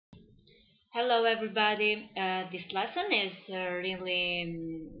Hello, everybody. This lesson is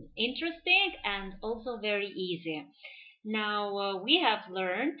really interesting and also very easy. Now, we have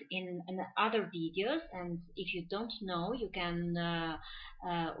learned in other videos, and if you don't know,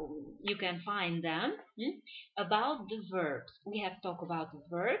 uh, you can find them about the verbs. We have talked about the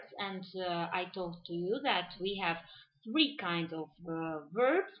verbs, and I told to you that we have three kinds of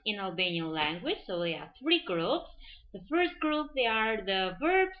verbs in Albanian language. So we have three groups. The first group, they are the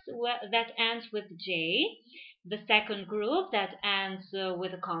verbs that ends with J. The second group that ends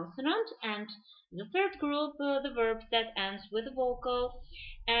with a consonant, and the third group, the verbs that ends with a vocal.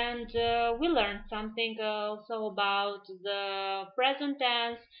 And we learned something also about the present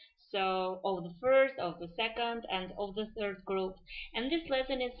tense, so of the first, of the second, and of the third group. And this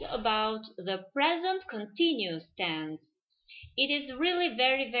lesson is about the present continuous tense. It is really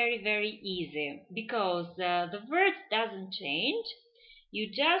very easy because the words doesn't change. You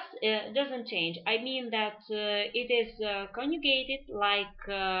just doesn't change. I mean that it is conjugated like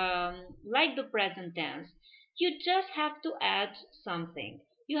the present tense. You just have to add something.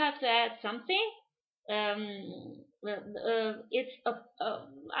 You have to add something. It's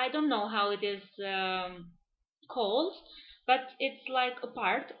I don't know how it is called, but it's like a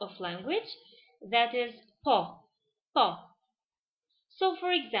part of language that is po. So,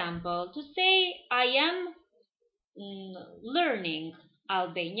 for example, to say I am learning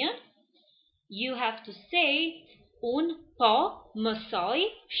Albanian, you have to say un po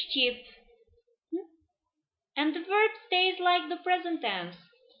mësoj shqip. And the verb stays like the present tense.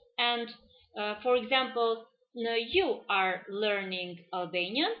 And for example, you are learning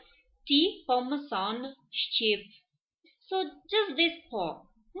Albanian, ti po mëson shqip. So just this po.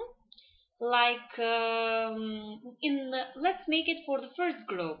 Like let's make it for the first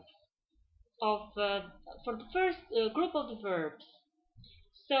group of for the first group of the verbs.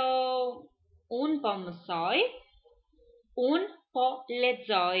 So un po mësoj, un po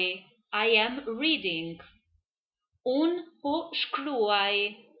lexoj, I am reading. Un po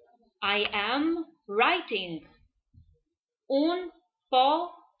shkruaj, I am writing. Un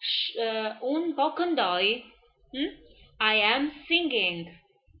po këndoj, I am singing.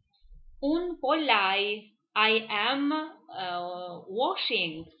 Un po laj, I am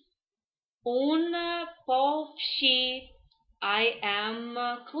washing. Un po fshij, I am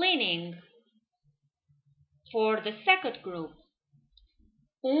cleaning. For the second group,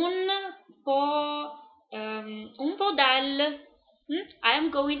 un po dal, I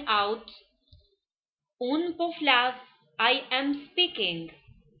am going out. Un po flas, I am speaking.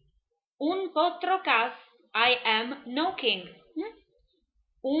 Un po trokas, I am knocking.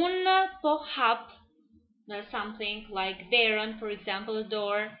 Un po hap, something like derën, for example, a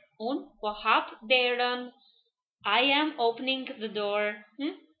door. Un po hap derën, I am opening the door.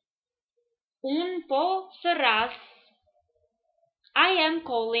 Un po thërrras, I am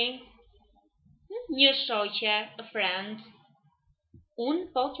calling një shoqe, a friend. Un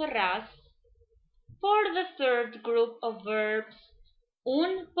po thërras. For the third group of verbs,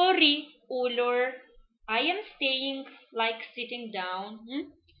 un po ri, ulur, I am staying, like sitting down.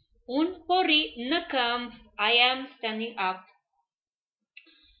 Un po ri në këmbë, I am standing up.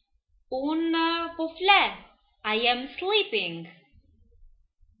 Un po fle, I am sleeping.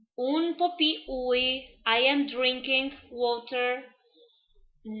 Un po pi ujë, I am drinking water.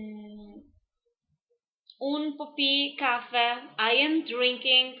 Un po pi kafe, I am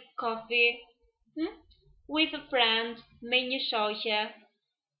drinking coffee. With a friend, me një shoqe.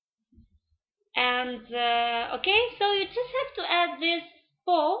 And okay, so you just have to add this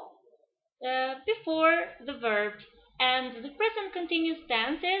po before the verb, and the present continuous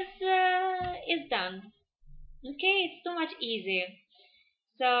tense is done. Okay, it's too much easy.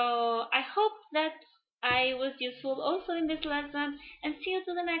 So I hope that I was useful also in this lesson, and see you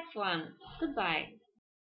to the next one. Goodbye.